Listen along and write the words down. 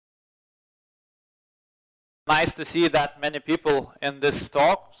nice to see that many people in this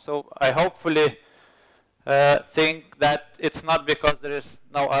talk. So I hopefully think that it's not because there is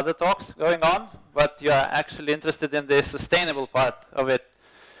no other talks going on, but you are actually interested in the sustainable part of it.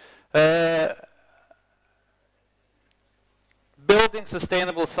 Building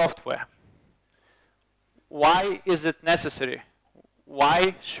sustainable software. Why is it necessary?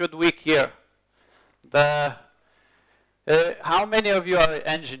 Why should we care? How many of you are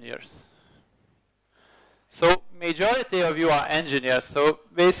engineers? So majority of you are engineers. So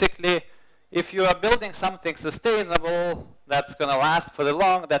basically, if you are building something sustainable that's going to last for the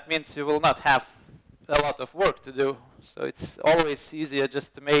long, that means you will not have a lot of work to do. So it's always easier just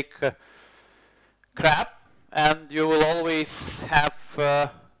to make crap, and you will always have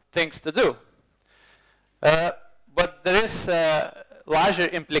things to do. But there is a larger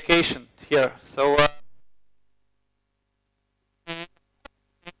implication here. So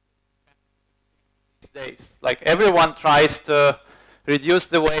these days, like everyone tries to reduce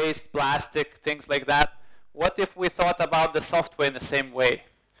the waste, plastic, things like that. What if we thought about the software in the same way?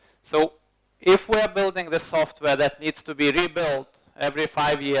 So if we're building the software that needs to be rebuilt every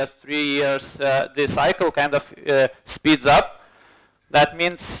 5 years, 3 years, the cycle kind of speeds up. That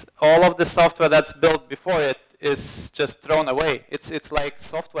means all of the software that's built before it is just thrown away. It's like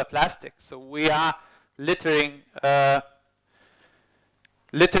software plastic. So we are littering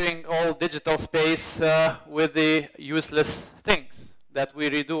all digital space with the useless things that we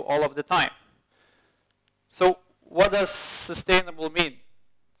redo all of the time. So what does sustainable mean?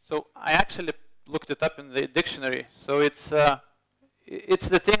 So I actually looked it up in the dictionary. So it's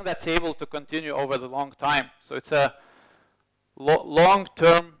the thing that's able to continue over the long time. So it's a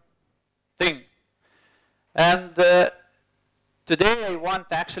long-term thing. And today I want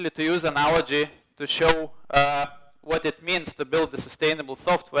actually to use an analogy to show what it means to build the sustainable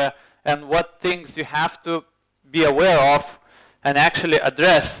software and what things you have to be aware of and actually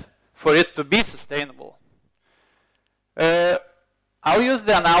address for it to be sustainable. I'll use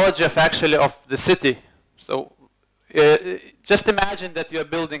the analogy of the city. So just imagine that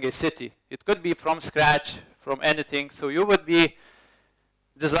you're building a city. It could be from scratch, from anything. So you would be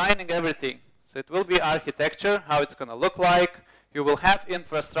designing everything. So it will be architecture, how it's going to look like. You will have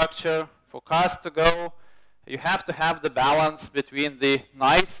infrastructure for cars to go. You have to have the balance between the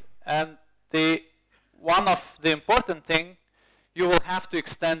nice and one of the important thing, you will have to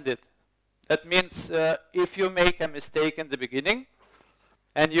extend it. That means if you make a mistake in the beginning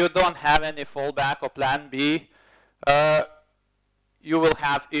and you don't have any fallback or plan B, you will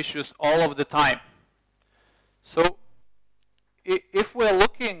have issues all of the time. So if we're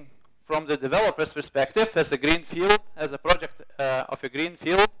looking from the developer's perspective as a green field, as a project of a green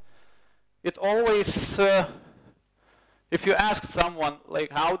field, it always, if you ask someone,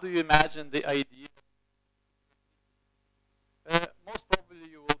 like, how do you imagine the idea? Most probably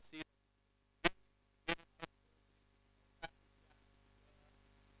you will see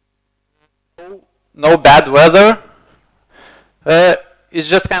no bad weather. It's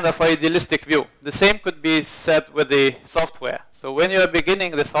just kind of an idealistic view. The same could be said with the software. So when you're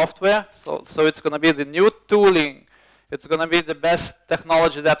beginning the software, so it's going to be the new tooling. It's going to be the best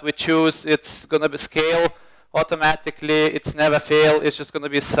technology that we choose. It's going to be scale automatically. It's never fail. It's just going to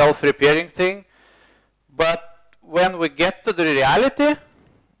be a self-repairing thing. But when we get to the reality,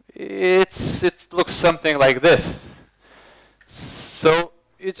 it looks something like this. So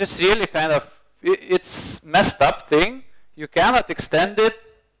it's just really kind of, it's messed up thing. You cannot extend it,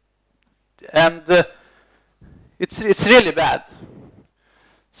 and it's really bad.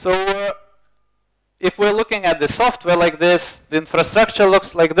 So if we're looking at the software like this, the infrastructure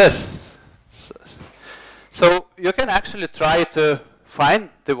looks like this. So you can actually try to find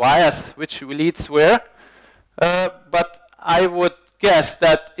the wires which leads where, but I would guess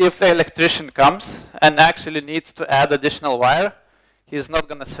that if an electrician comes and actually needs to add additional wire, he's not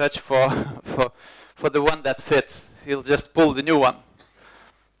going to search for the one that fits. He'll just pull the new one.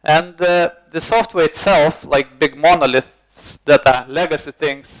 And the software itself, like big monoliths that are legacy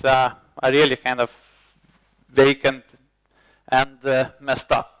things, are really kind of vacant and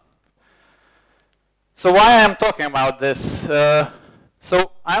messed up. So why I'm talking about this?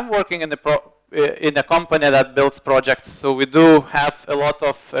 So I'm working in a company that builds projects. So we do have a lot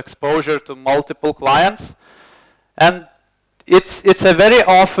of exposure to multiple clients. And it's a very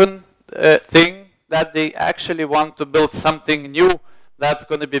often thing that they actually want to build something new that's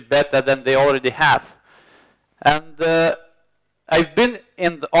going to be better than they already have. And I've been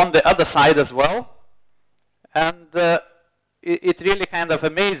on the other side as well, and it really kind of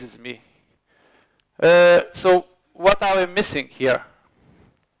amazes me. So what are we missing here?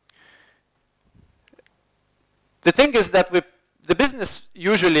 the thing is that the business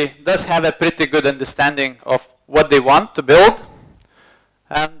usually does have a pretty good understanding of what they want to build,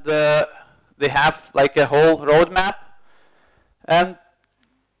 and they have like a whole roadmap. And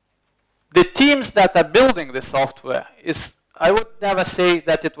the teams that are building the software I would never say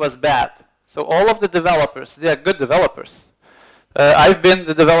that it was bad. So all of the developers, they are good developers. I've been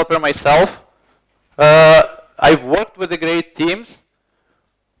the developer myself. I've worked with the great teams.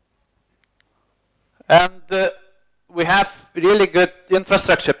 And we have really good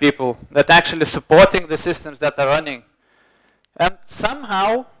infrastructure people that actually supporting the systems that are running. And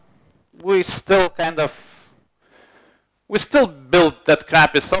somehow we still build that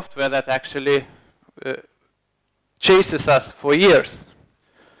crappy software that actually chases us for years.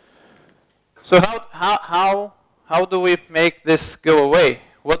 So how do we make this go away?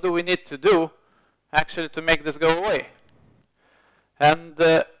 What do we need to do actually to make this go away? And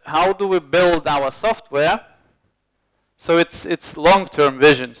how do we build our software so it's long-term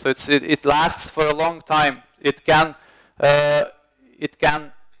vision, so it lasts for a long time. It can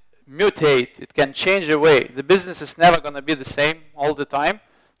mutate, it can change away. The business is never going to be the same all the time,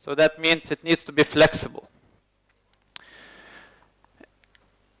 so that means it needs to be flexible.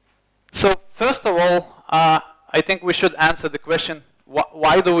 So first of all, I think we should answer the question,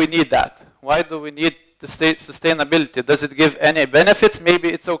 why do we need that? Why do we need the sustainability? Does it give any benefits? Maybe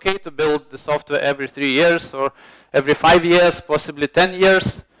it's okay to build the software every 3 years or every 5 years, possibly 10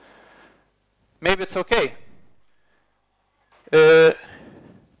 years. Maybe it's okay.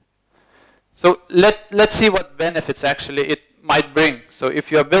 So let's see what benefits actually it might bring. So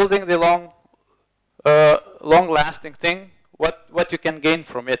if you're building the long-lasting thing, what you can gain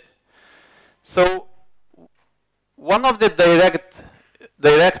from it. So one of the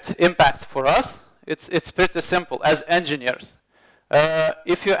direct impacts for us, it's pretty simple as engineers.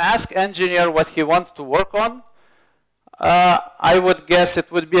 If you ask engineer what he wants to work on, I would guess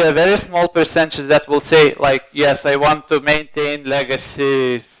it would be a very small percentage that will say, like, yes, I want to maintain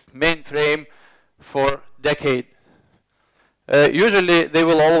legacy mainframe for decade. Usually they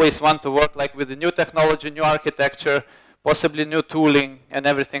will always want to work like with the new technology, new architecture, possibly new tooling and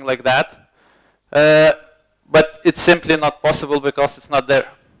everything like that. But it's simply not possible because it's not there.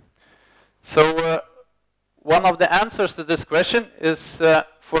 So one of the answers to this question is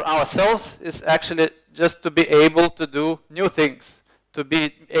for ourselves is actually just to be able to do new things, to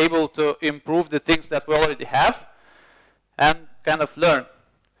be able to improve the things that we already have and kind of learn.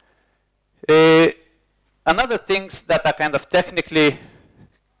 Another things that are kind of technically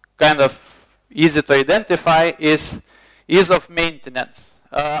kind of easy to identify is ease of maintenance.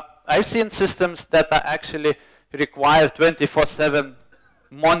 I've seen systems that are actually require 24/7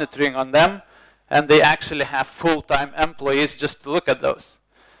 monitoring on them, and they actually have full-time employees just to look at those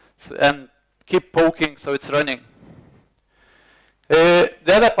and keep poking so it's running.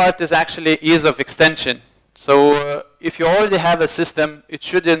 The other part is actually ease of extension. So if you already have a system, it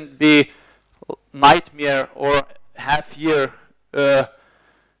shouldn't be nightmare or half-year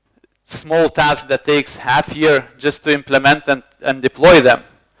small task that takes half-year just to implement and deploy them.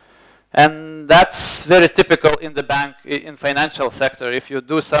 And that's very typical in the bank, in financial sector. If you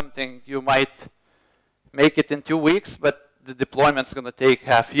do something, you might make it in 2 weeks, but the deployment's going to take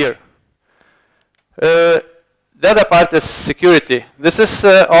half-year. The other part is security. This is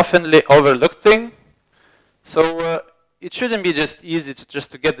often overlooked thing. So it shouldn't be just easy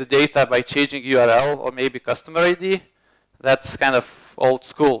to get the data by changing URL or maybe customer ID. That's kind of old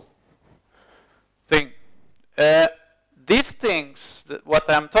school thing. These things, what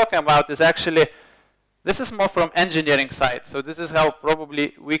I'm talking about is actually, this is more from engineering side. So this is how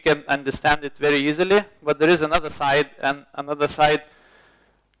probably we can understand it very easily. But there is another side, and another side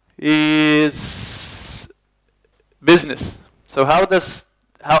is business. So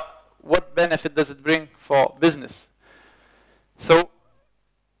what benefit does it bring for business? So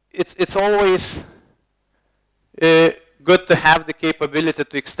it's always good to have the capability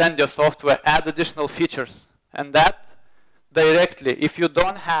to extend your software, add additional features, and that directly. If you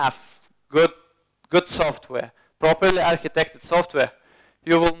don't have good software, properly architected software,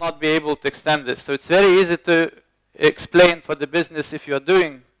 you will not be able to extend this. So it's very easy to explain for the business if you're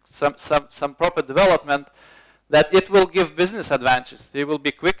doing some proper development that it will give business advantages. They will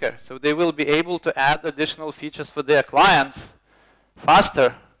be quicker, so they will be able to add additional features for their clients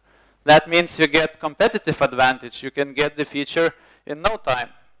faster. That means you get competitive advantage. You can get the feature in no time.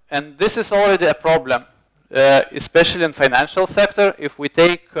 And this is already a problem, especially in financial sector. If we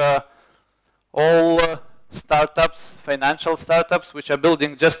take all startups, financial startups, which are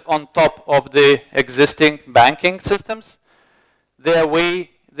building just on top of the existing banking systems,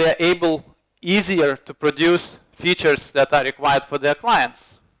 they're able easier to produce features that are required for their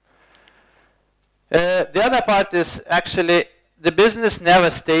clients. The other part is actually the business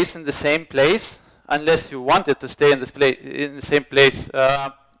never stays in the same place unless you want it to stay in the same place.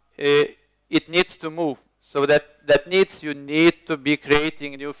 It needs to move. So that means you need to be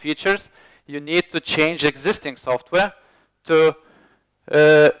creating new features. You need to change existing software to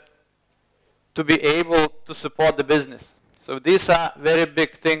be able to support the business. So these are very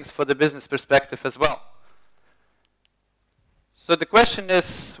big things for the business perspective as well. So the question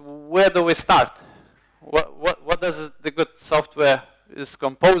is, where do we start? What does the good software is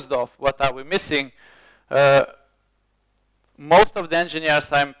composed of? What are we missing? Most of the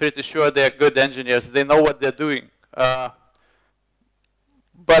engineers, I'm pretty sure they're good engineers. They know what they're doing. But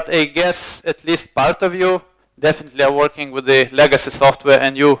I guess at least part of you definitely are working with the legacy software,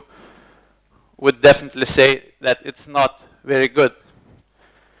 and you would definitely say that it's not very good.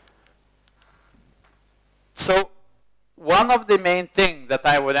 So one of the main things that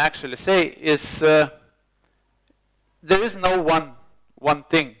I would actually say is there is no one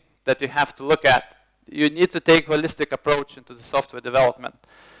thing that you have to look at. You need to take a holistic approach into the software development.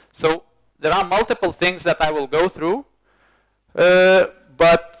 So there are multiple things that I will go through,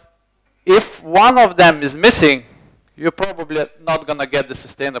 but if one of them is missing, you're probably not going to get the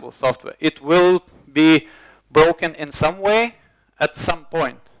sustainable software. It will be broken in some way at some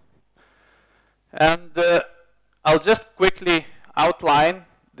point. And I'll just quickly outline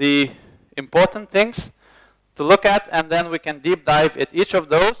the important things to look at, and then we can deep dive at each of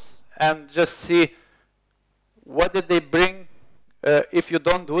those and just see what did they bring if you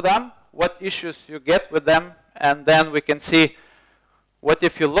don't do them, what issues you get with them, and then we can see what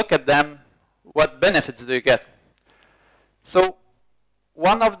if you look at them, what benefits do you get. So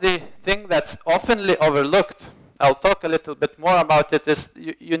one of the things that's oftenly overlooked, I'll talk a little bit more about it, is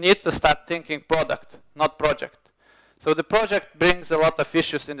you need to start thinking product, not project. So the project brings a lot of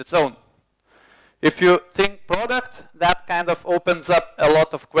issues in its own. If you think product, that kind of opens up a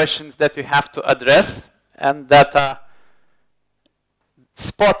lot of questions that you have to address and that are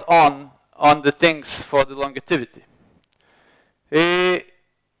spot on the things for the longevity.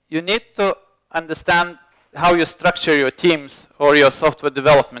 You need to understand how you structure your teams or your software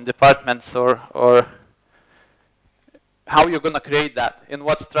development departments, or how you're going to create that, in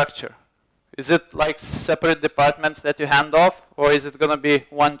what structure. Is it like separate departments that you hand off, or is it going to be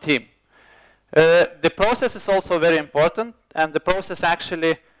one team? The process is also very important, and the process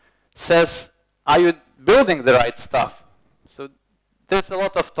actually says, are you building the right stuff? So there's a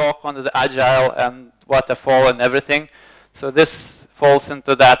lot of talk on the agile and waterfall and everything, so this falls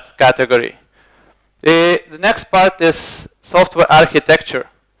into that category. The next part is software architecture.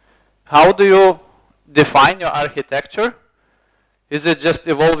 How do you define your architecture? Is it just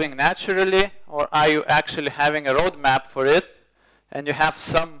evolving naturally, or are you actually having a roadmap for it, and you have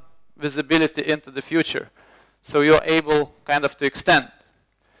some visibility into the future, so you're able kind of to extend?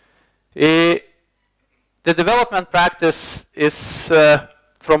 The development practice is,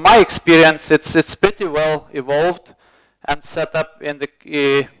 from my experience, it's pretty well evolved and set up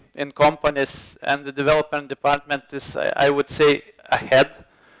in companies, and the development department is, I would say, ahead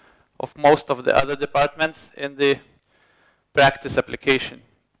of most of the other departments in the practice application.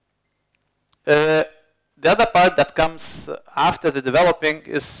 The other part that comes after the developing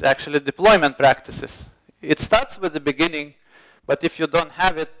is actually deployment practices. It starts with the beginning, but if you don't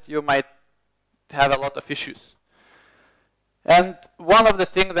have it, you might have a lot of issues. And one of the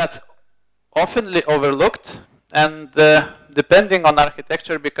things that's oftenly overlooked, and depending on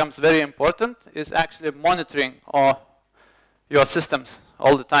architecture becomes very important, is actually monitoring your systems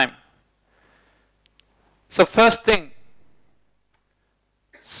all the time. So first thing,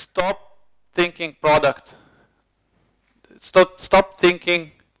 stop thinking product. Stop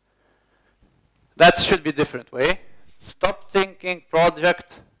thinking, that should be different way. Stop thinking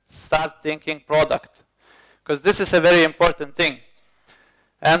project, start thinking product. Because this is a very important thing.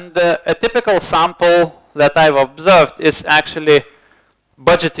 And a typical sample that I've observed is actually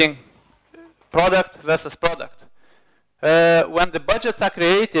budgeting product versus product. When the budgets are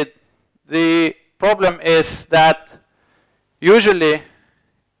created, the problem is that usually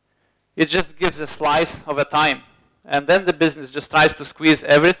it just gives a slice of a time. And then the business just tries to squeeze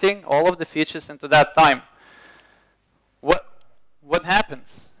everything, all of the features into that time. What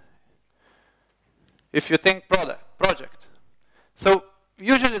happens if you think project? So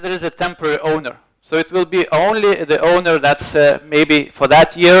usually there is a temporary owner. So it will be only the owner that's maybe for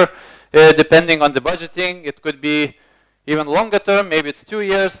that year, depending on the budgeting. It could be even longer term, maybe it's 2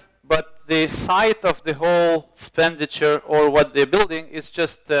 years. But the site of the whole expenditure or what they're building is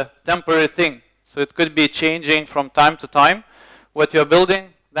just a temporary thing. So it could be changing from time to time what you're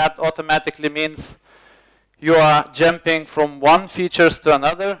building. That automatically means you are jumping from one features to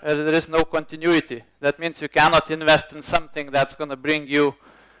another, and there is no continuity. That means you cannot invest in something that's going to bring you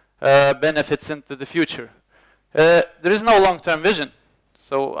benefits into the future. There is no long-term vision.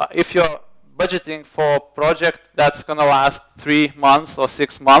 So if you're budgeting for a project that's going to last 3 months or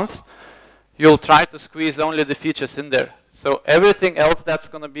 6 months, you'll try to squeeze only the features in there. So everything else that's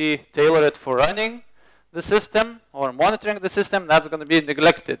going to be tailored for running the system or monitoring the system, that's going to be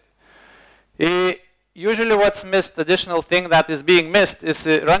neglected. Usually what's missed, additional thing that is being missed is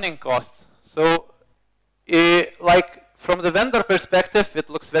running costs. So like from the vendor perspective, it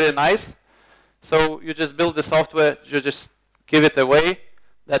looks very nice. So you just build the software, you just give it away,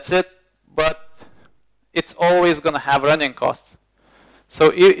 that's it. But it's always going to have running costs. So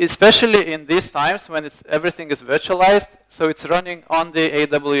especially in these times when everything is virtualized, so it's running on the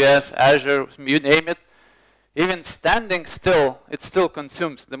AWS, Azure, you name it. Even standing still, it still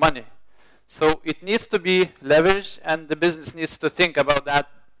consumes the money. So it needs to be leveraged, and the business needs to think about that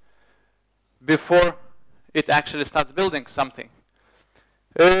before it actually starts building something.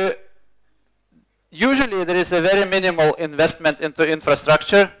 Usually there is a very minimal investment into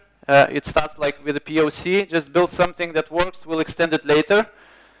infrastructure. It starts like with a POC, just build something that works, we'll extend it later.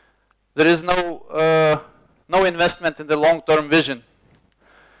 There is no investment in the long-term vision.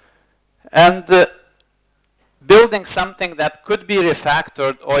 And building something that could be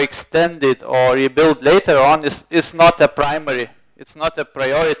refactored or extended or rebuilt later on is not a primary. It's not a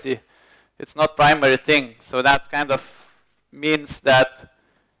priority. It's not primary thing. So that kind of means that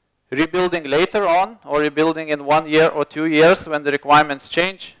rebuilding later on or rebuilding in 1 year or 2 years when the requirements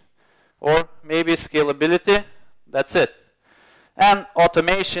change, or maybe scalability, that's it. And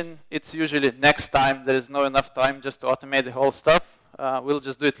automation, it's usually next time. There is no enough time just to automate the whole stuff. We'll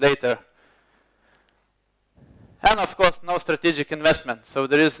just do it later. And of course, no strategic investment. So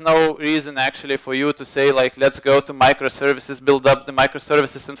there is no reason actually for you to say, like, let's go to microservices, build up the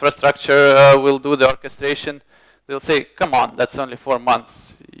microservices infrastructure, we'll do the orchestration. They'll say, come on, that's only 4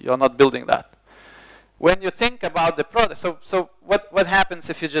 months. You're not building that. When you think about the product, so what happens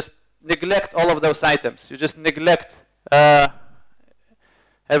if you just neglect all of those items? You just neglect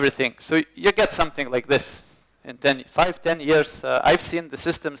everything. So you get something like this in 5, 10 years. I've seen the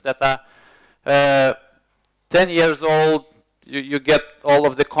systems that are 10 years old. You get all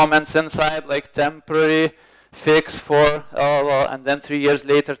of the comments inside, like temporary fix for, and then 3 years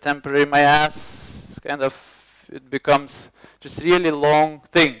later, temporary my ass. Kind of, it becomes just really long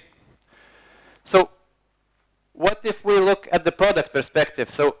thing. So what if we look at the product perspective?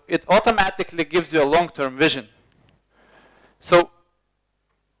 So it automatically gives you a long-term vision. So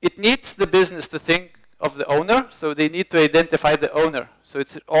it needs the business to think of the owner, so they need to identify the owner. So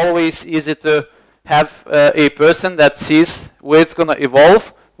it's always easy to have a person that sees where it's going to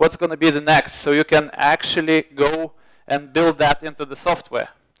evolve, what's going to be the next. So you can actually go and build that into the software.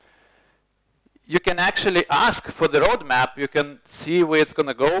 You can actually ask for the roadmap. You can see where it's going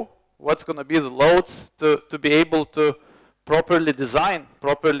to go, what's going to be the loads to be able to properly design,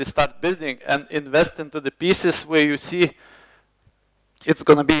 properly start building, and invest into the pieces where you see it's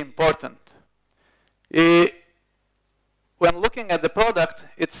going to be important. When looking at the product,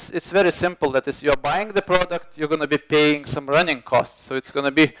 it's very simple. That is, you're buying the product, you're going to be paying some running costs. So it's going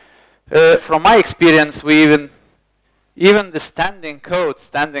to be, from my experience, even the standing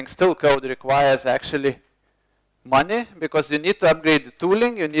still code requires actually money, because you need to upgrade the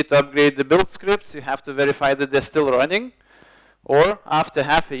tooling, you need to upgrade the build scripts, you have to verify that they're still running. Or after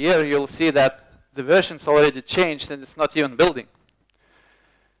half a year, you'll see that the version's already changed and it's not even building.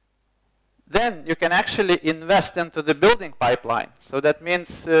 Then you can actually invest into the building pipeline. So that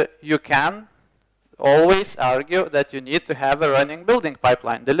means you can always argue that you need to have a running building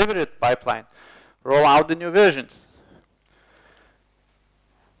pipeline, delivery pipeline, roll out the new versions.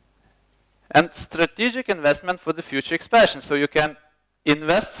 And strategic investment for the future expansion. So you can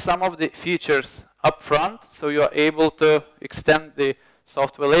invest some of the features up front, so you're able to extend the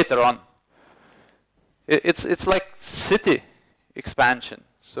software later on. It's like city expansion.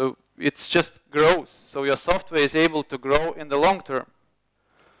 So it's just growth. So your software is able to grow in the long term.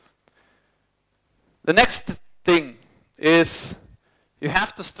 The next thing is you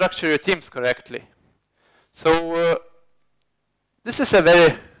have to structure your teams correctly. So this is a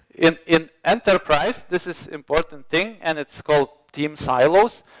very, in enterprise, this is important thing, and it's called team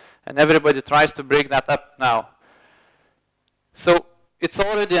silos, and everybody tries to break that up now. So it's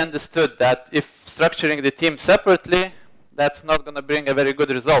already understood that if structuring the team separately, that's not going to bring a very good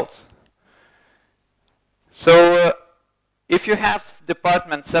result. So if you have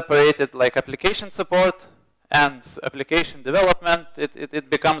departments separated like application support and application development, it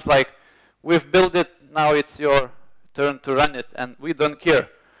becomes like, we've built it, now it's your turn to run it, and we don't care.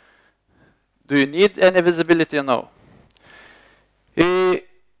 Do you need any visibility or no? The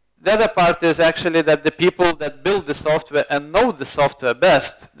other part is actually that the people that build the software and know the software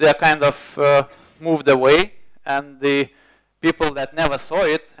best, they are kind of moved away, and the people that never saw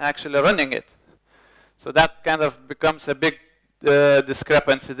it actually running it. So that kind of becomes a big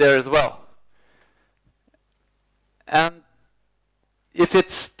discrepancy there as well. And if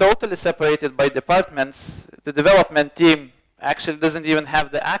it's totally separated by departments, the development team actually doesn't even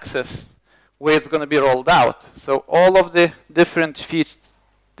have the access where it's going to be rolled out. So all of the different features,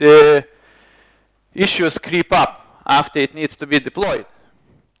 the issues creep up after it needs to be deployed.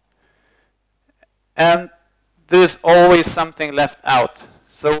 And there's always something left out.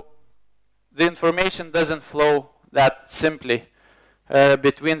 So the information doesn't flow that simply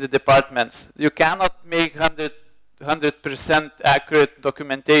between the departments. You cannot make 100% accurate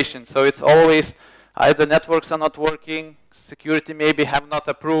documentation. So it's always either networks are not working, security maybe have not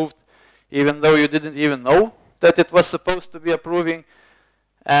approved, even though you didn't even know that it was supposed to be approving.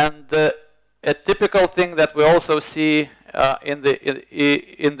 And a typical thing that we also see in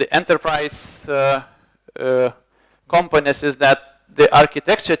the enterprise companies is that the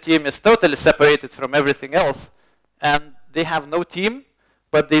architecture team is totally separated from everything else, and they have no team,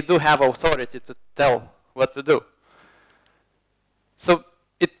 but they do have authority to tell what to do. So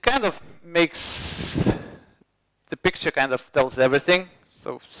it kind of makes the picture kind of tells everything.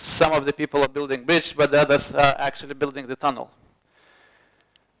 So some of the people are building bridge, but the others are actually building the tunnel.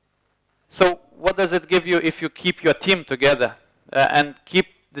 So what does it give you if you keep your team together? And keep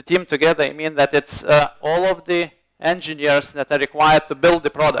the team together, I mean that it's all of the engineers that are required to build the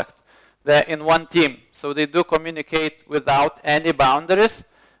product. They're in one team. So they do communicate without any boundaries,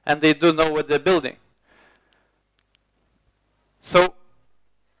 and they do know what they're building. So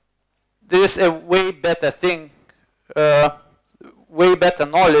there is a way better thing, way better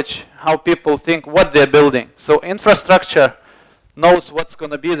knowledge how people think what they're building. So infrastructure knows what's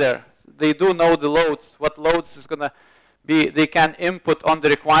going to be there. They do know the loads, what loads is going to be. They can input on the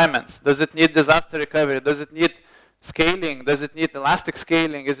requirements. Does it need disaster recovery? Does it need scaling? Does it need elastic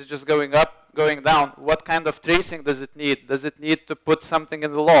scaling? Is it just going up, going down? What kind of tracing does it need? Does it need to put something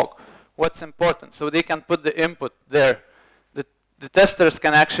in the log? What's important? So they can put the input there. The testers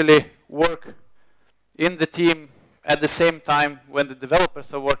can actually work in the team at the same time when the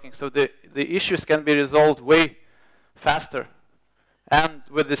developers are working. So the issues can be resolved way faster and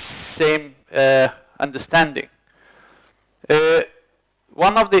with the same understanding.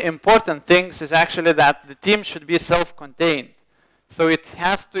 One of the important things is actually that the team should be self-contained. So it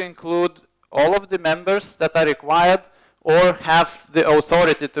has to include all of the members that are required or have the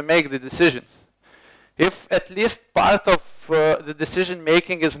authority to make the decisions. If at least part of the decision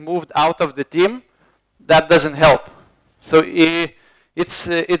making is moved out of the team, that doesn't help. So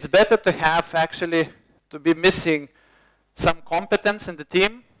it's better to have actually to be missing some competence in the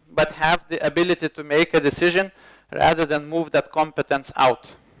team, but have the ability to make a decision rather than move that competence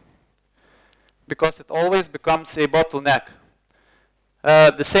out. Because it always becomes a bottleneck.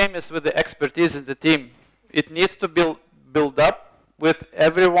 The same is with the expertise in the team. It needs to build up with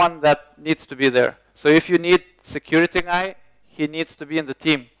everyone that needs to be there. So if you need security guy, he needs to be in the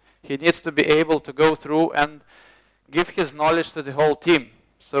team. He needs to be able to go through and give his knowledge to the whole team.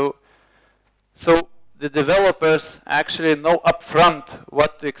 So the developers actually know upfront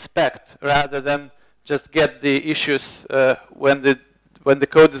what to expect rather than just get the issues when the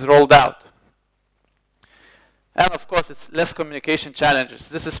code is rolled out. And of course, it's less communication challenges.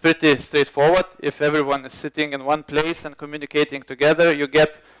 This is pretty straightforward. If everyone is sitting in one place and communicating together, you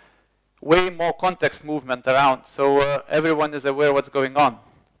get way more context movement around. So everyone is aware what's going on.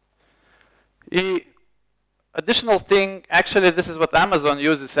 The additional thing, actually, this is what Amazon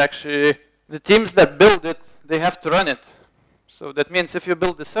uses, actually. The teams that build it, they have to run it. So that means if you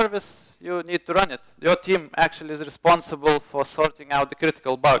build the service, you need to run it. Your team actually is responsible for sorting out the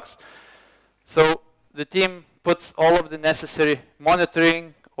critical bugs. So the team puts all of the necessary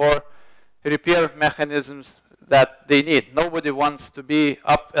monitoring or repair mechanisms that they need. Nobody wants to be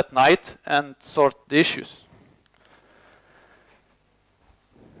up at night and sort the issues.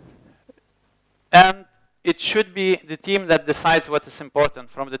 And it should be the team that decides what is important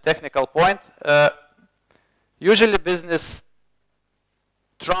from the technical point. Usually business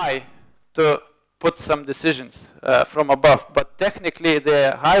try to put some decisions from above, but technically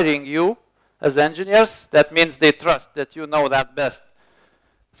they're hiring you as engineers. That means they trust that you know that best.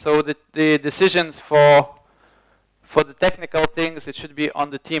 So the decisions for For the technical things, it should be on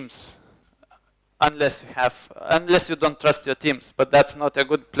the teams, unless you don't trust your teams, but that's not a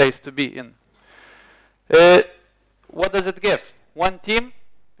good place to be in. What does it give? One team,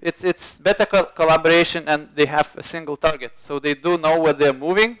 it's better collaboration, and they have a single target. So they do know where they're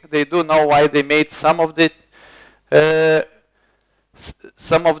moving. They do know why they made some of the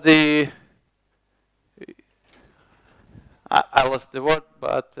I lost the word,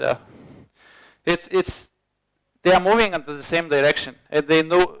 but they are moving into the same direction, and they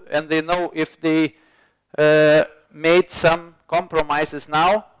know if they made some compromises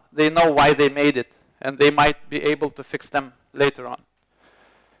now, they know why they made it, and they might be able to fix them later on.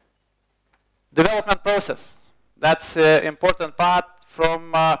 Development process. That's an important part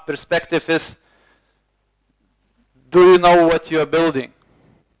from perspective is, do you know what you are building?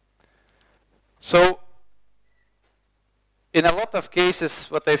 So, in a lot of cases,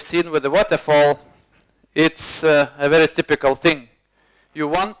 what I've seen with the waterfall, it's a very typical thing. You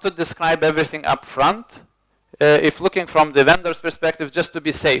want to describe everything up front, if looking from the vendor's perspective, just to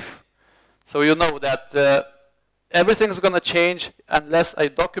be safe. So you know that everything's going to change unless I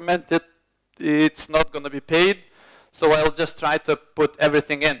document it. It's not going to be paid, so I'll just try to put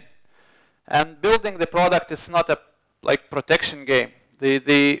everything in. And building the product is not a protection game.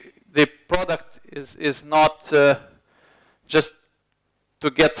 The product is not just to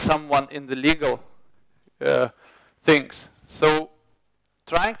get someone in the legal things. So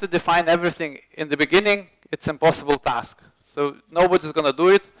trying to define everything in the beginning, it's an impossible task. So nobody's going to do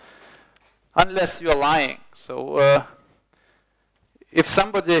it unless you're lying. So if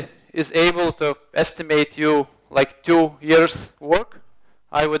somebody is able to estimate you like 2 years work,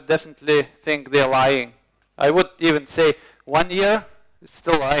 I would definitely think they're lying. I would even say 1 year, it's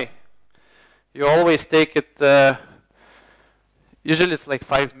still lie. You always take it, usually it's like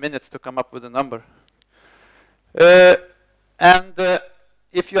 5 minutes to come up with a number.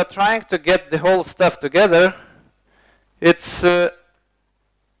 If you're trying to get the whole stuff together, it's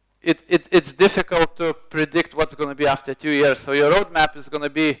difficult to predict what's going to be after 2 years. So your roadmap is going to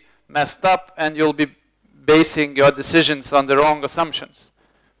be messed up, and you'll be basing your decisions on the wrong assumptions.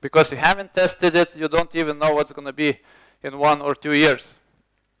 Because you haven't tested it, you don't even know what's going to be in 1 or 2 years.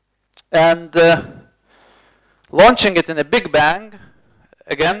 And launching it in a big bang,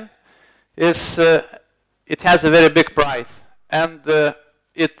 again, it has a very big price. And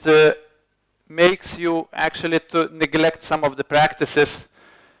it makes you actually to neglect some of the practices,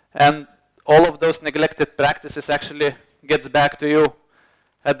 and all of those neglected practices actually gets back to you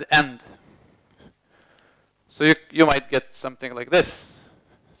at the end. So you might get something like this.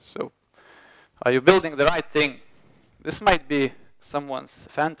 So are you building the right thing? This might be someone's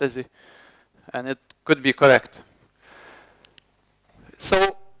fantasy, and it could be correct.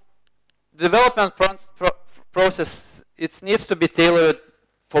 So development process, it needs to be tailored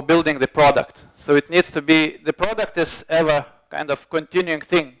for building the product. So it needs to be, the product is ever kind of continuing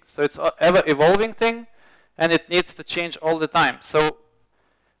thing. So it's ever evolving thing, and it needs to change all the time. So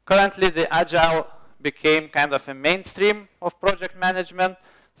currently the Agile became kind of a mainstream of project management.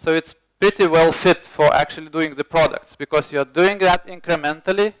 So it's pretty well fit for actually doing the products, because you're doing that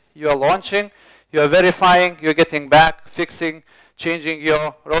incrementally, you're launching, you're verifying, you're getting back, fixing, changing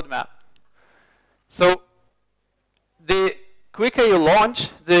your roadmap. So the quicker you launch,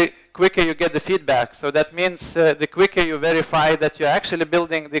 the quicker you get the feedback. So that means the quicker you verify that you're actually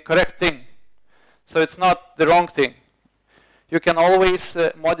building the correct thing. So it's not the wrong thing. You can always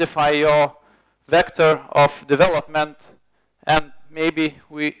modify your vector of development, and maybe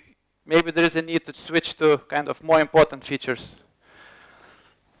there is a need to switch to kind of more important features.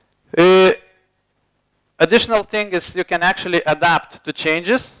 Additional thing is you can actually adapt to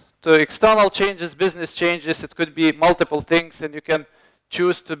changes, to external changes, business changes. It could be multiple things, and you can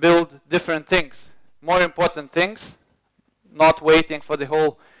choose to build different things, more important things, not waiting for the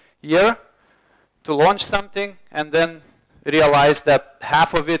whole year to launch something and then realize that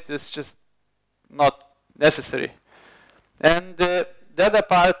half of it is just not necessary. And the other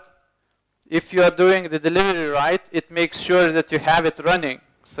part, if you are doing the delivery right, it makes sure that you have it running.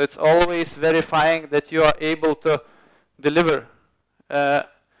 So it's always verifying that you are able to deliver.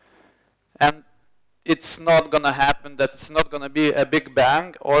 And it's not going to happen that it's not going to be a big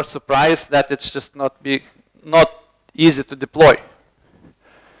bang or surprise that it's just not easy to deploy.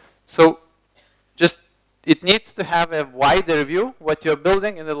 So just it needs to have a wider view what you're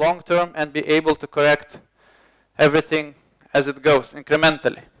building in the long term, and be able to correct everything as it goes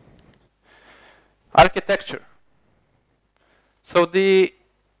incrementally. Architecture. So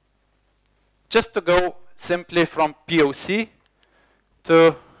just to go simply from POC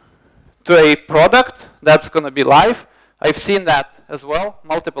to to a product that's going to be live. I've seen that as well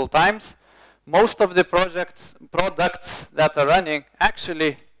multiple times. Most of the products that are running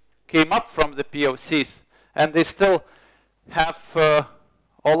actually came up from the POCs, and they still have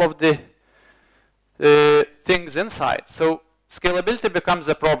all of the things inside. So scalability becomes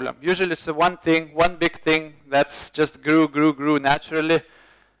a problem. Usually it's one thing, one big thing that's just grew naturally,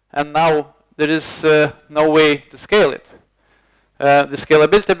 and now there is no way to scale it. The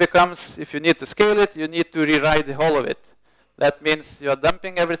scalability becomes, if you need to scale it, you need to rewrite the whole of it. That means you're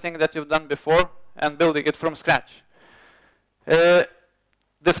dumping everything that you've done before and building it from scratch. The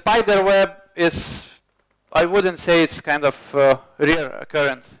spider web is, I wouldn't say it's kind of rare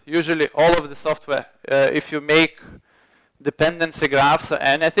occurrence. Usually all of the software, if you make dependency graphs or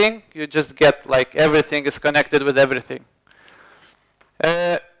anything, you just get like everything is connected with everything.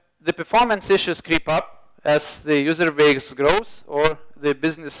 The performance issues creep up as the user base grows or the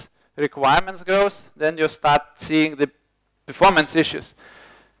business requirements grows, then you start seeing the performance issues.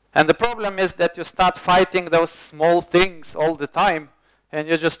 And the problem is that you start fighting those small things all the time, and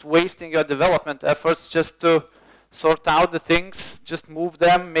you're just wasting your development efforts just to sort out the things, just move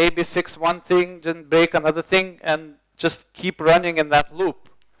them, maybe fix one thing, then break another thing, and just keep running in that loop.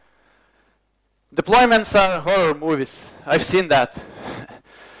 Deployments are horror movies. I've seen that.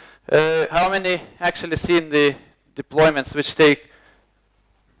 How many actually seen the deployments which take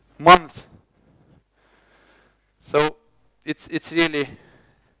months? So it's really,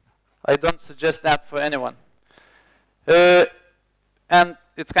 I don't suggest that for anyone. And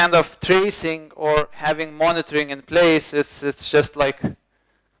it's kind of tracing or having monitoring in place. It's just like,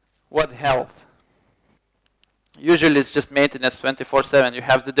 what health? Usually it's just maintenance 24/7. You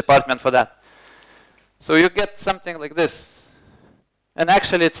have the department for that. So you get something like this. And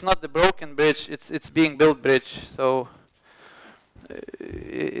actually it's not the broken bridge, it's being built bridge. So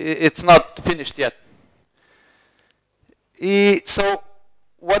it's not finished yet. So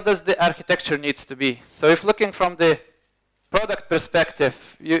what does the architecture needs to be? So if looking from the product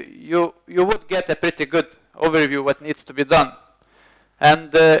perspective, you would get a pretty good overview what needs to be done.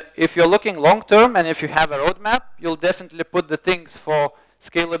 And if you're looking long term and if you have a roadmap, you'll definitely put the things for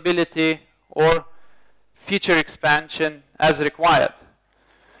scalability or feature expansion as required.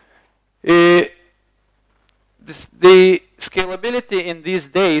 The scalability in these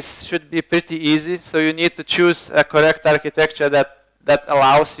days should be pretty easy, so you need to choose a correct architecture that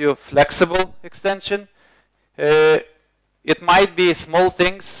allows you flexible extension. It might be small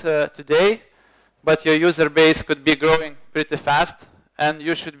things today, but your user base could be growing pretty fast, and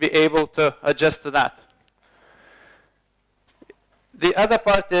you should be able to adjust to that. The other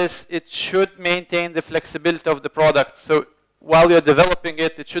part is it should maintain the flexibility of the product. So while you're developing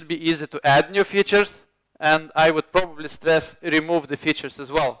it, it should be easy to add new features, and I would probably stress remove the features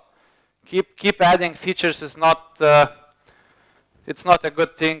as well. Keep adding features is not, it's not a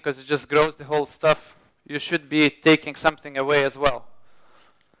good thing because it just grows the whole stuff. You should be taking something away as well.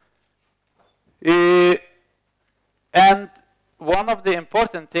 And one of the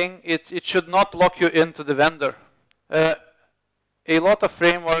important things, it should not lock you into the vendor. A lot of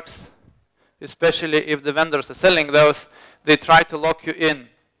frameworks, especially if the vendors are selling those, they try to lock you in.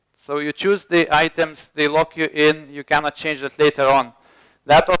 So you choose the items, they lock you in, you cannot change that later on.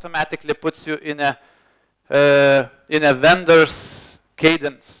 That automatically puts you in a vendor's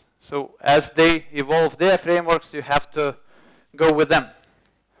cadence. So as they evolve their frameworks, you have to go with them.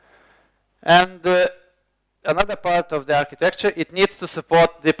 And another part of the architecture, it needs to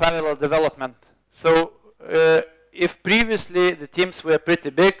support the parallel development. So if previously the teams were pretty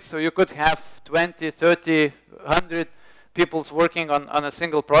big, so you could have 20, 30, 100 people working on a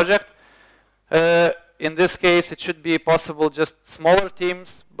single project. In this case, it should be possible just smaller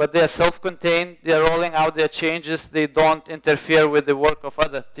teams, but they are self-contained, they are rolling out their changes, they don't interfere with the work of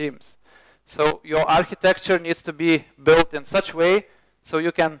other teams. So your architecture needs to be built in such way so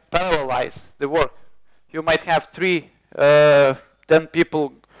you can parallelize the work. You might have 3, 10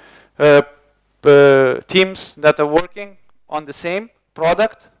 people teams that are working on the same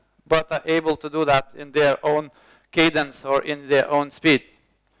product, but are able to do that in their own cadence or in their own speed.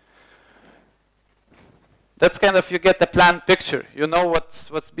 That's kind of, you get a planned picture. You know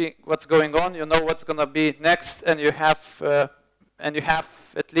what's going on. You know what's going to be next, and you have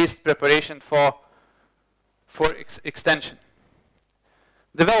at least preparation for extension.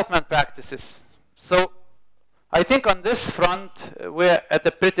 Development practices. So I think on this front we're at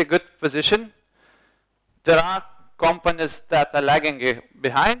a pretty good position. There are companies that are lagging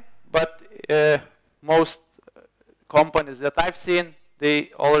behind, but most companies that I've seen,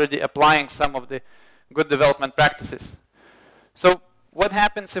 they already applying some of the good development practices. So what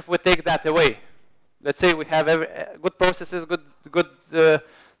happens if we take that away? Let's say we have good processes, good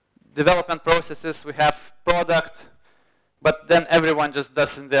development processes, we have product, but then everyone just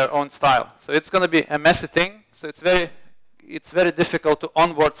does in their own style. So it's going to be a messy thing. So it's very difficult to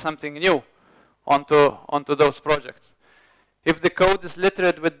onboard something new onto those projects. If the code is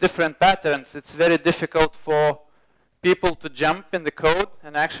littered with different patterns, it's very difficult for people to jump in the code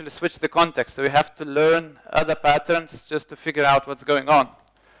and actually switch the context. So we have to learn other patterns just to figure out what's going on.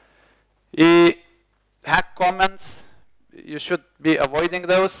 Hack comments, you should be avoiding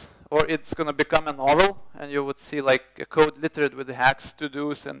those, or it's going to become a novel, and you would see like a code littered with hacks,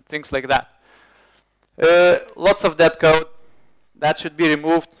 to-dos, and things like that. Lots of that code, that should be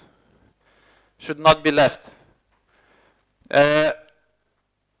removed, should not be left.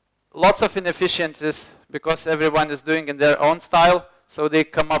 Lots of inefficiencies because everyone is doing in their own style, so they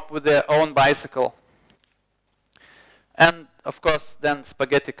come up with their own bicycle. And of course, then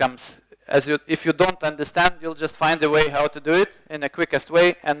spaghetti comes. If you don't understand, you'll just find a way how to do it in the quickest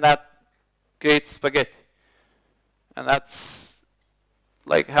way, and that creates spaghetti. And that's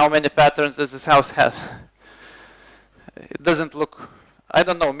like, how many patterns does this house have? It doesn't look, I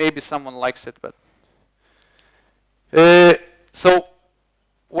don't know, maybe someone likes it, but. So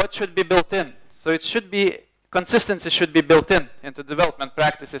what should be built in? So it should be, consistency should be built into development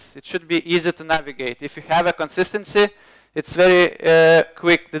practices. It should be easy to navigate. If you have a consistency, it's very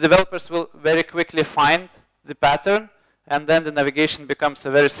quick. The developers will very quickly find the pattern, and then the navigation becomes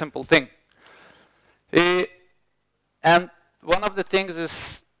a very simple thing. And one of the things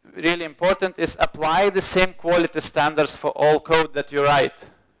is really important is apply the same quality standards for all code that you write.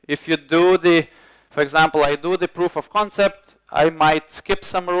 If you do for example, I do the proof of concept, I might skip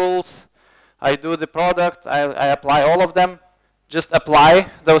some rules, I do the product, I apply all of them. Just apply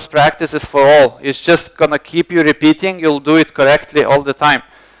those practices for all. It's just going to keep you repeating. You'll do it correctly all the time.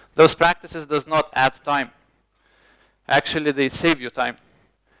 Those practices does not add time. Actually, they save you time.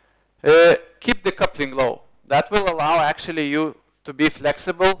 Keep the coupling low. That will allow actually you to be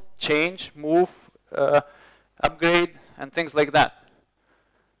flexible, change, move, upgrade, and things like that.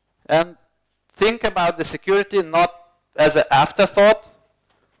 And think about the security not as an afterthought,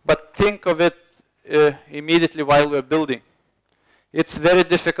 but think of it immediately while we're building. It's very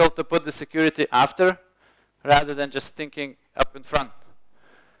difficult to put the security after, rather than just thinking up in front.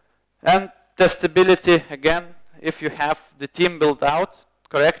 And testability, again, if you have the team built out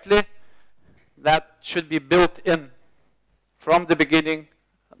correctly, that should be built in from the beginning,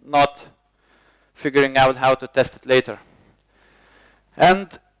 not figuring out how to test it later.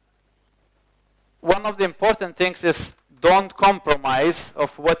 And one of the important things is don't compromise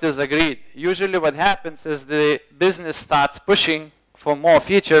of what is agreed. Usually what happens is the business starts pushing for more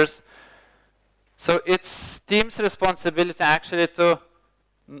features. So it's team's responsibility actually to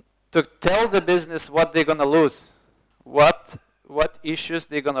tell the business what they're going to lose, what issues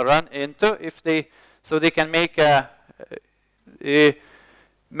they're going to run into, so they can make a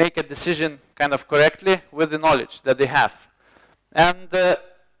decision kind of correctly with the knowledge that they have. And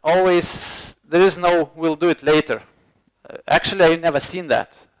always, there is no, we'll do it later. Actually, I've never seen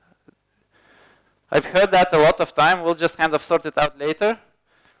that. I've heard that a lot of time. We'll just kind of sort it out later.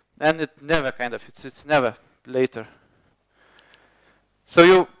 And it never kind of, it's never later. So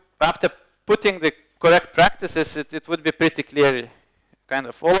you, after putting the correct practices, it would be pretty clear. Kind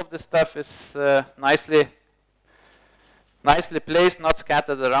of all of this stuff is nicely placed, not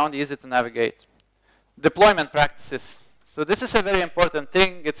scattered around, easy to navigate. Deployment practices. So this is a very important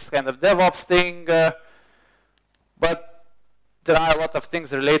thing. It's kind of DevOps thing, but there are a lot of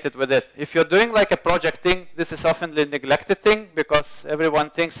things related with it. If you're doing like a project thing, this is often the neglected thing because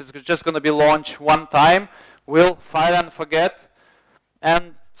everyone thinks it's just going to be launched one time, will fire and forget.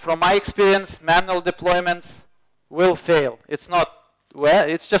 And from my experience, manual deployments will fail. It's not where,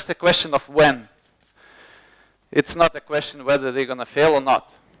 it's just a question of when. It's not a question whether they're going to fail or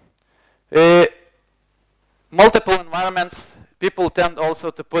not. Multiple environments, people tend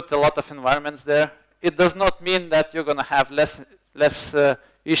also to put a lot of environments there. It does not mean that you're going to have less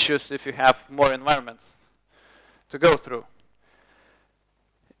issues if you have more environments to go through.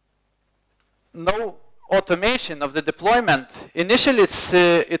 No automation of the deployment. Initially,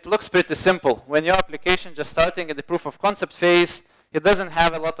 it looks pretty simple. When your application just starting in the proof of concept phase, it doesn't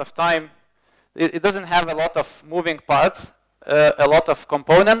have a lot of time. It doesn't have a lot of moving parts, a lot of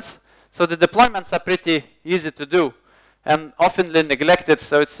components. So the deployments are pretty easy to do and often neglected.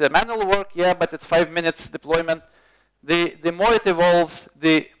 So it's a manual work, yeah, but it's 5 minutes deployment. The more it evolves,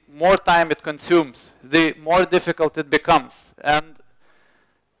 the more time it consumes, the more difficult it becomes. And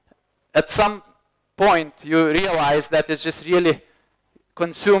at some point, you realize that it's just really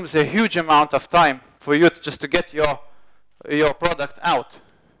consumes a huge amount of time for you just to get your product out.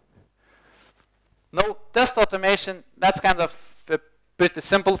 No, test automation, that's kind of a pretty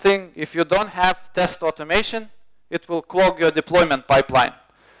simple thing. If you don't have test automation, it will clog your deployment pipeline.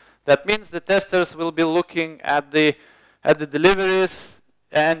 That means the testers will be looking at the deliveries,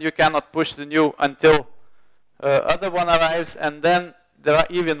 and you cannot push the new until other one arrives. And then there are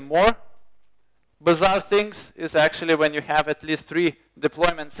even more bizarre things is actually when you have at least 3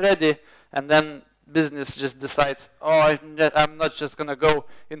 deployments ready, and then business just decides, oh, I'm not just going to go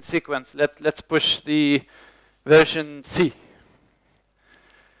in sequence. Let's push the version C.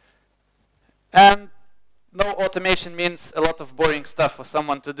 And no automation means a lot of boring stuff for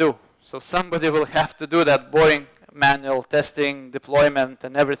someone to do. So somebody will have to do that boring manual testing, deployment,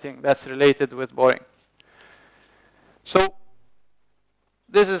 and everything that's related with boring. So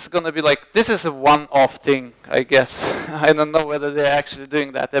this is going to be like, this is a one-off thing, I guess. I don't know whether they're actually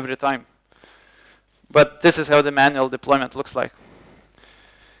doing that every time. But this is how the manual deployment looks like.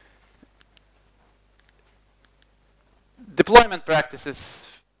 Deployment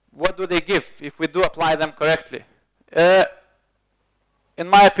practices, what do they give if we do apply them correctly? In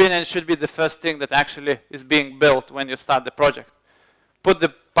my opinion, it should be the first thing that actually is being built when you start the project. Put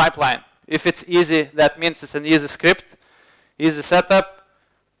the pipeline. If it's easy, that means it's an easy script, easy setup.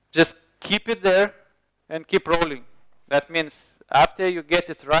 Just keep it there and keep rolling. That means after you get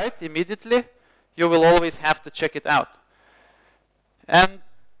it right immediately, you will always have to check it out. And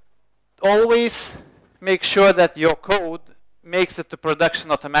always make sure that your code makes it to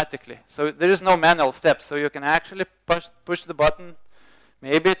production automatically. So there is no manual step. So you can actually push the button.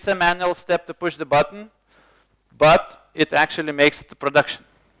 Maybe it's a manual step to push the button, but it actually makes it to production.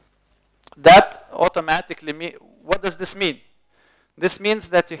 That automatically what does this mean? This means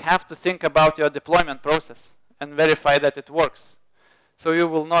that you have to think about your deployment process and verify that it works. So you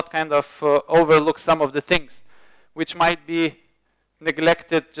will not kind of overlook some of the things which might be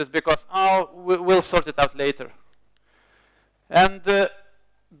neglected just because, oh, we'll sort it out later. And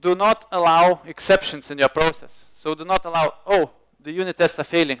do not allow exceptions in your process. So do not allow, oh, the unit tests are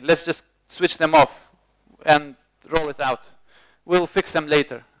failing. Let's just switch them off and roll it out. We'll fix them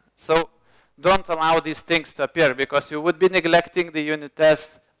later. So don't allow these things to appear because you would be neglecting the unit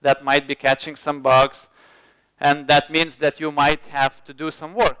test that might be catching some bugs. And that means that you might have to do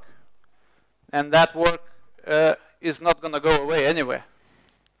some work. And that work is not going to go away anyway.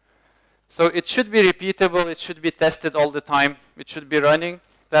 So it should be repeatable. It should be tested all the time. It should be running.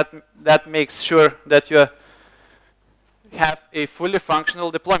 That makes sure that you have a fully functional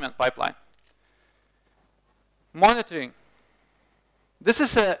deployment pipeline. Monitoring. This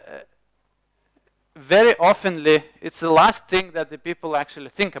is very oftenly, it's the last thing that the people actually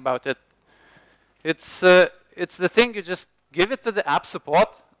think about it. It's the thing you just give it to the app support.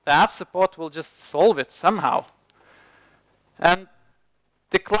 The app support will just solve it somehow. And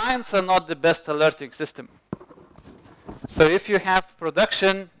the clients are not the best alerting system. So if you have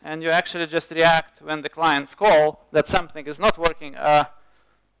production and you actually just react when the clients call that something is not working,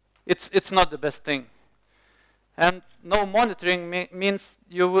 it's not the best thing. And no monitoring means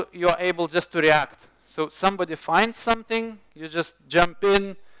you are able just to react. So somebody finds something, you just jump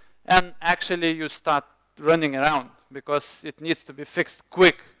in, and actually you start running around because it needs to be fixed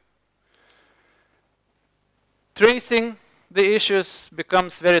quick. Tracing the issues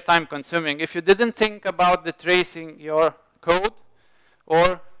becomes very time consuming. If you didn't think about the tracing your code,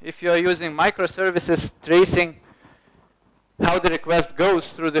 or if you are using microservices tracing how the request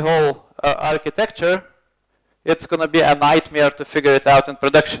goes through the whole architecture, it's going to be a nightmare to figure it out in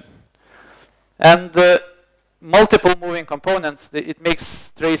production. And multiple moving components, it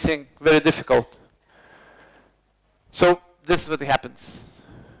makes tracing very difficult. So this is what happens.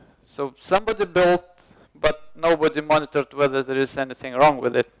 So somebody built, but nobody monitored whether there is anything wrong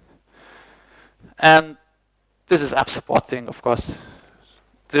with it. And this is app support thing, of course.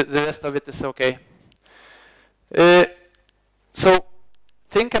 The rest of it is okay. So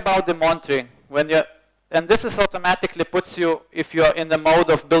think about the monitoring. And this is automatically puts you, if you're in the mode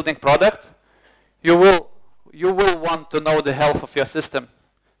of building product, you will want to know the health of your system.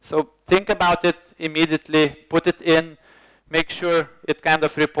 So think about it immediately, put it in, make sure it kind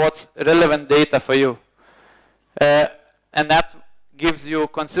of reports relevant data for you. And that gives you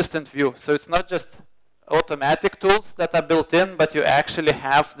consistent view. So it's not just automatic tools that are built in, but you actually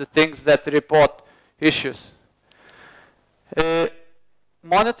have the things that report issues.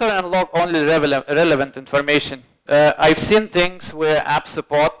 Monitor and log only relevant information. I've seen things where app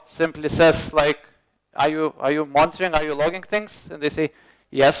support simply says like, are you monitoring, are you logging things? And they say,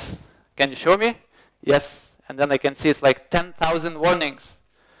 yes, can you show me? Yes, And then I can see it's like 10,000 warnings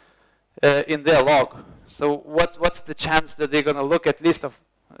in their log. So what's the chance that they're going to look at least of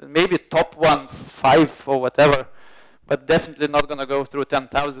maybe top ones, 5 or whatever, but definitely not going to go through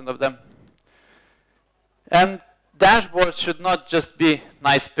 10,000 of them. And dashboards should not just be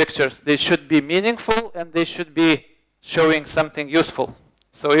nice pictures. They should be meaningful, and they should be showing something useful.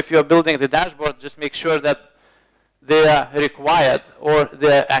 So if you're building the dashboard, just make sure that they are required or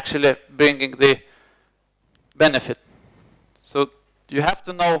they're actually bringing the benefit. So you have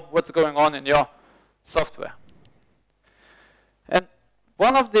to know what's going on in your software. And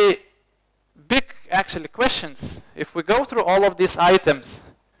one of the big actually questions, if we go through all of these items,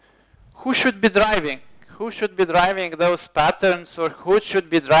 who should be driving? Who should be driving those patterns, or who should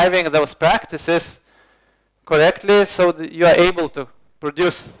be driving those practices correctly so that you are able to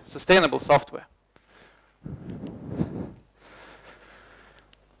produce sustainable software?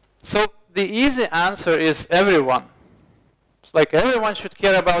 So the easy answer is everyone. It's like everyone should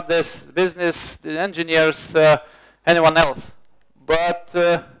care about this, business, the engineers, anyone else. But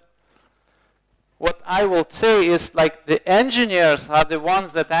what I will say is like the engineers are the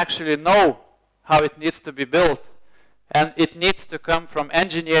ones that actually know how it needs to be built. And it needs to come from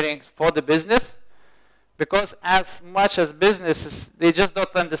engineering for the business. Because as much as businesses, they just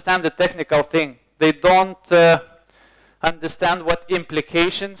don't understand the technical thing. They don't understand what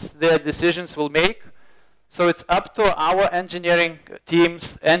implications their decisions will make. So it's up to our engineering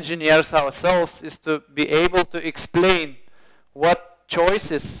teams, engineers ourselves, is to be able to explain what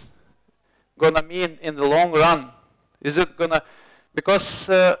choices gonna mean in the long run. Is it gonna, because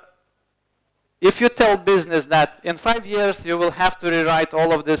if you tell business that in 5 years you will have to rewrite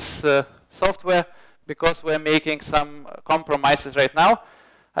all of this software because we're making some compromises right now,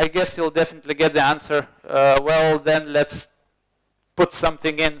 I guess you'll definitely get the answer, well, then let's put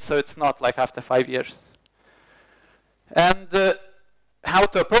something in so it's not like after 5 years. And how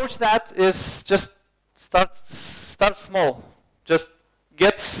to approach that is just start small. Just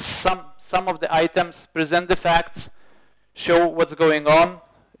get some of the items, present the facts, show what's going on.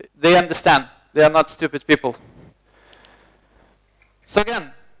 They understand. They are not stupid people. So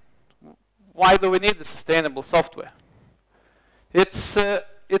again, why do we need the sustainable software? It's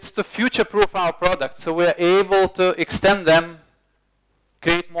to future-proof our products, so we're able to extend them,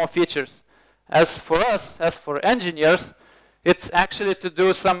 create more features. As for us, as for engineers, it's actually to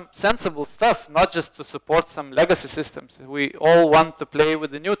do some sensible stuff, not just to support some legacy systems. We all want to play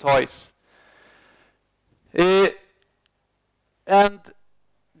with the new toys. And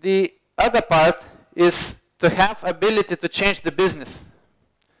the other part is to have ability to change the business.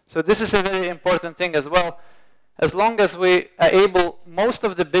 So this is a very important thing as well. As long as we are able, most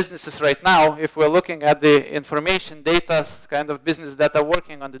of the businesses right now, if we're looking at the information data kind of business that are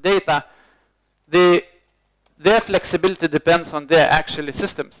working on the data, their flexibility depends on their actually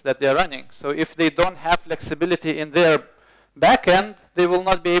systems that they're running. So if they don't have flexibility in their back end, they will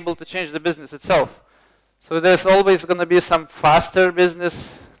not be able to change the business itself. So there's always going to be some faster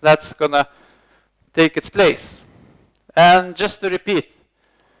business that's going to take its place. And just to repeat,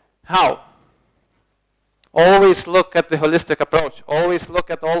 how? Always look at the holistic approach. Always look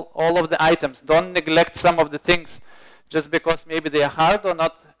at all of the items. Don't neglect some of the things just because maybe they are hard or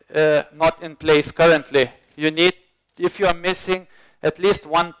not in place currently. You need, if you are missing at least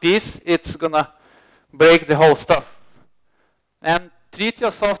one piece, it's going to break the whole stuff. And treat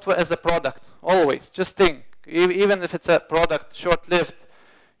your software as a product, always. Just think, even if it's a product short-lived,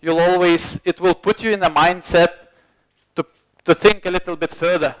 it will put you in a mindset to think a little bit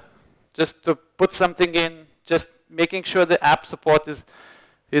further. Just to put something in, just making sure the app support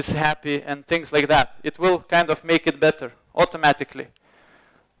is happy and things like that. It will kind of make it better automatically.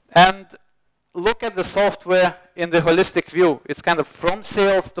 And look at the software in the holistic view. It's kind of from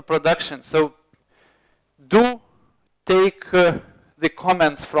sales to production. So do take the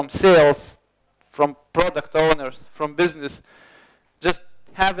comments from sales, from product owners, from business. Just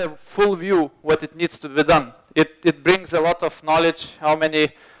have a full view what it needs to be done. It brings a lot of knowledge, how many,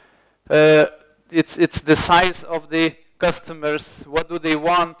 it's the size of the customers, what do they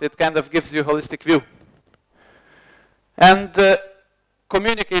want, it kind of gives you a holistic view. And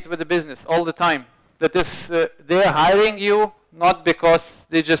communicate with the business all the time. That is, they're hiring you not because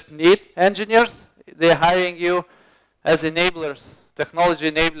they just need engineers, they're hiring you as enablers, technology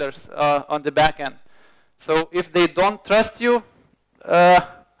enablers on the back end. So if they don't trust you,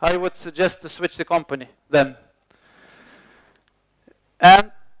 I would suggest to switch the company then.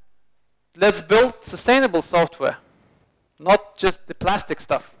 And let's build sustainable software, not just the plastic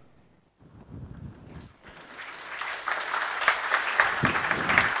stuff.